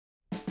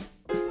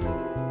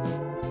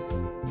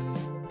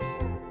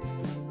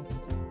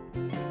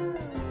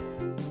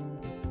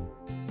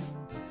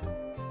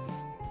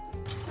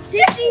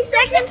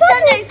60-second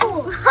Sunday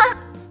School!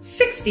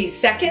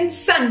 60-second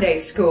Sunday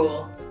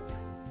School!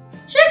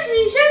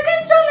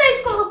 60-second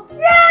Sunday School!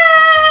 Yay!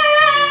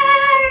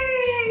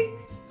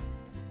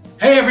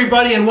 Hey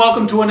everybody, and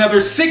welcome to another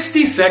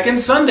 60-second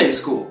Sunday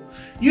School.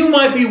 You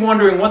might be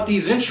wondering what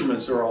these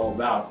instruments are all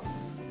about.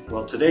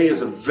 Well, today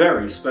is a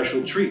very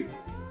special treat.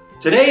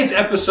 Today's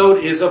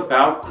episode is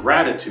about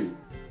gratitude.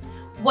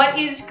 What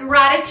is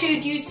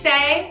gratitude, you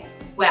say?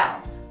 Well,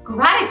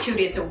 gratitude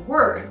is a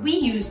word we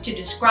use to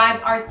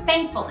describe our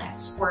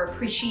thankfulness or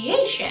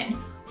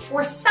appreciation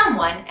for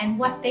someone and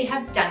what they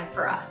have done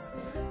for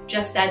us.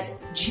 Just as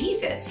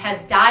Jesus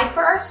has died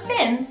for our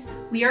sins,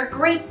 we are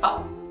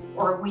grateful,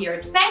 or we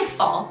are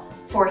thankful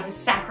for his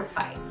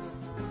sacrifice.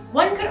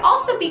 One could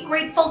also be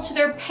grateful to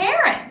their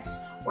parents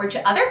or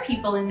to other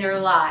people in their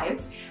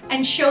lives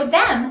and show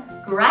them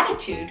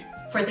gratitude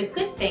for the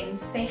good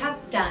things they have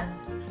done.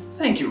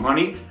 Thank you,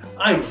 honey.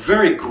 I'm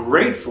very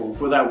grateful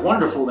for that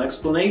wonderful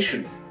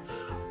explanation.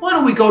 Why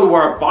don't we go to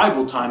our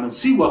Bible time and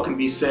see what can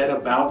be said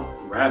about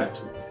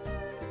gratitude?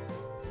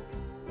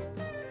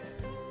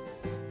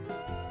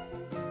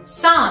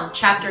 Psalm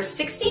chapter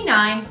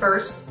 69,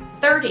 verse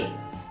 30.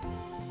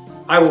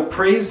 I will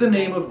praise the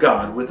name of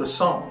God with a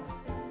song.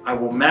 I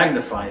will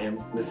magnify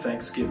him with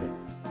thanksgiving.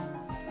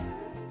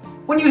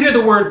 When you hear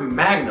the word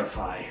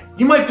magnify,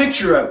 you might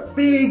picture a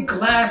big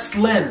glass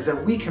lens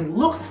that we can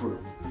look through.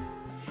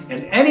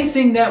 And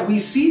anything that we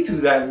see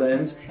through that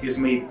lens is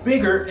made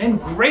bigger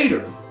and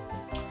greater.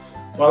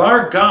 While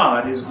our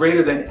God is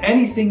greater than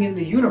anything in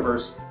the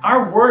universe,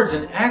 our words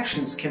and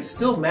actions can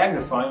still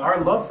magnify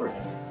our love for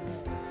him.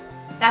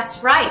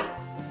 That's right.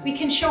 We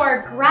can show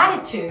our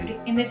gratitude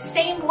in the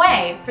same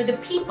way for the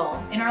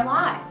people in our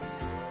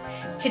lives.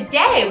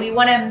 Today, we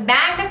want to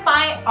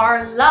magnify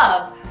our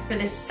love for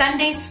the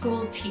Sunday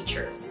school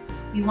teachers.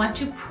 We want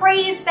to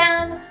praise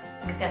them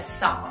with a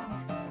song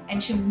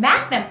and to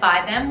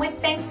magnify them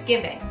with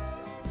thanksgiving.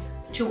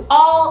 To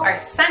all our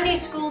Sunday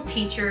school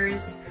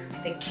teachers,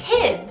 the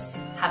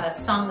kids have a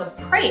song of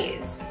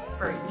praise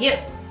for you.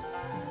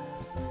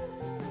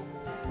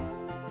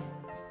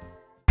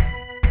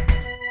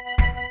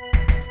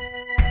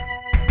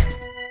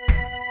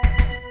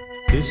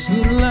 This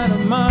little light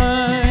of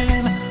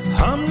mine,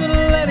 I'm gonna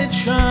let it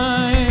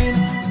shine.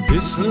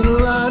 This little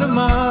light of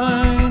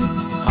mine,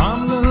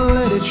 I'm gonna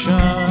let it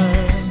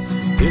shine.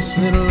 This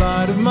little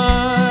light of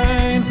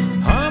mine,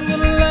 I'm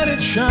gonna let it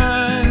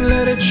shine.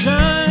 Let it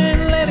shine,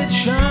 let it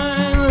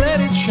shine, let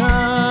it shine.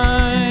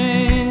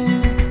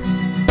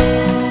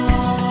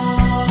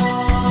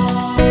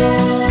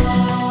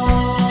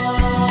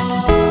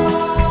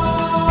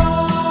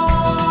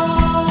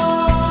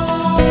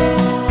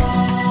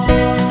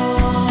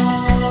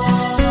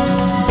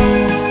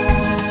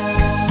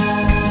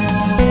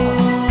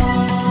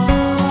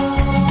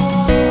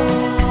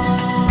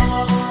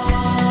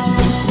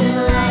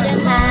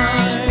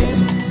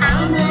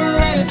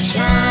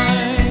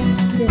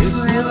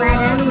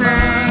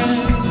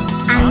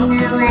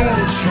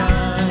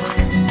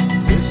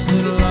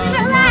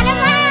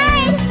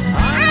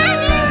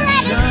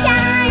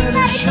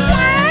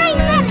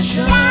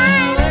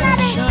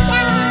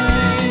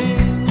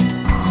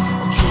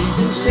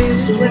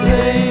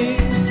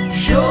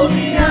 Show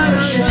me how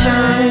to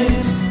shine.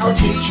 I'll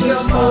teach you to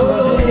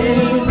follow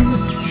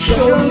him.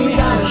 Show me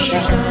how to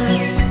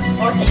shine.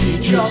 I'll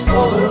teach you to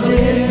follow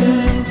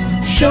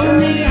him. Show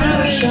me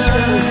how to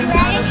shine.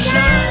 Let it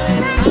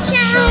shine. Let it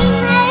shine.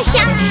 Let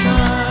it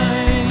shine.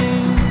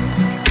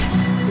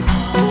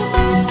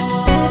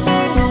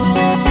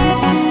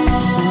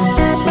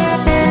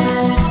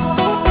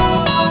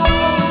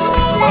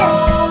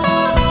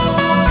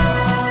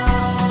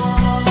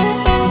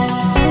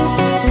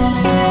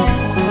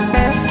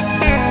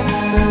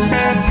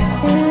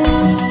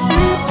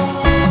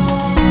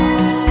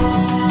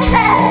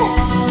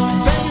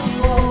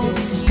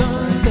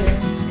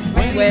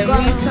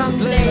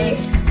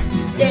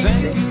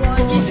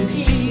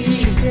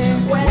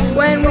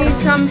 When we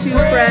come to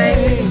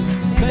pray,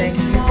 thank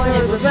you for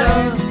the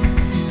fun.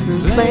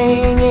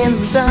 Playing in the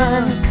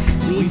sun,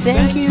 we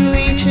thank you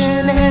each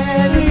and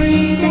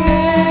every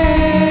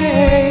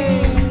day.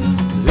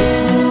 This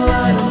little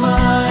light of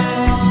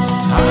mine,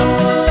 I'm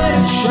gonna let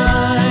it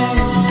shine.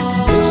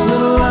 This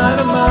little light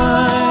of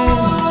mine,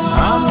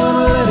 I'm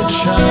gonna let it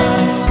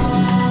shine.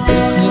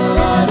 This little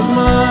light of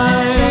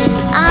mine,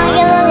 I'm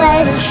gonna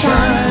let it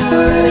shine.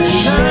 let it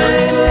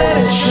shine, let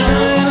it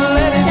shine,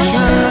 let it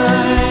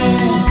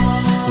shine.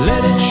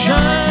 Let it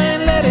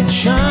shine, let it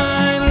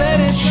shine, let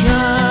it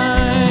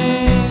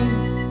shine.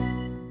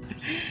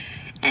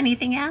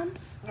 Anything else?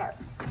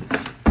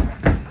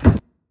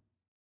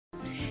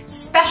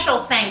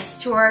 Special thanks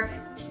to our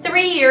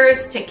 3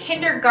 years to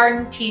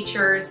kindergarten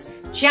teachers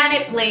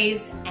Janet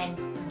Blaze and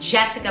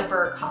Jessica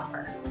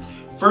Berghofer.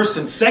 First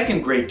and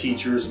second grade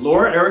teachers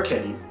Laura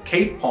Ericetti,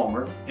 Kate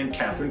Palmer, and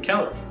Catherine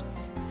Keller.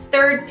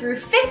 3rd through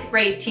 5th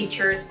grade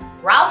teachers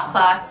Ralph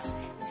Klotz,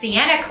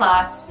 Sienna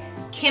Klotz,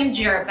 Kim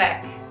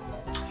Jervik.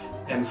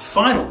 And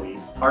finally,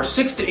 our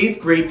 6th to 8th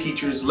grade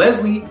teachers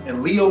Leslie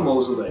and Leo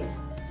Moseley.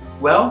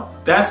 Well,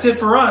 that's it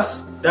for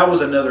us. That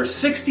was another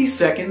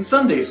 60-second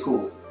Sunday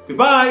School.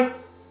 Goodbye.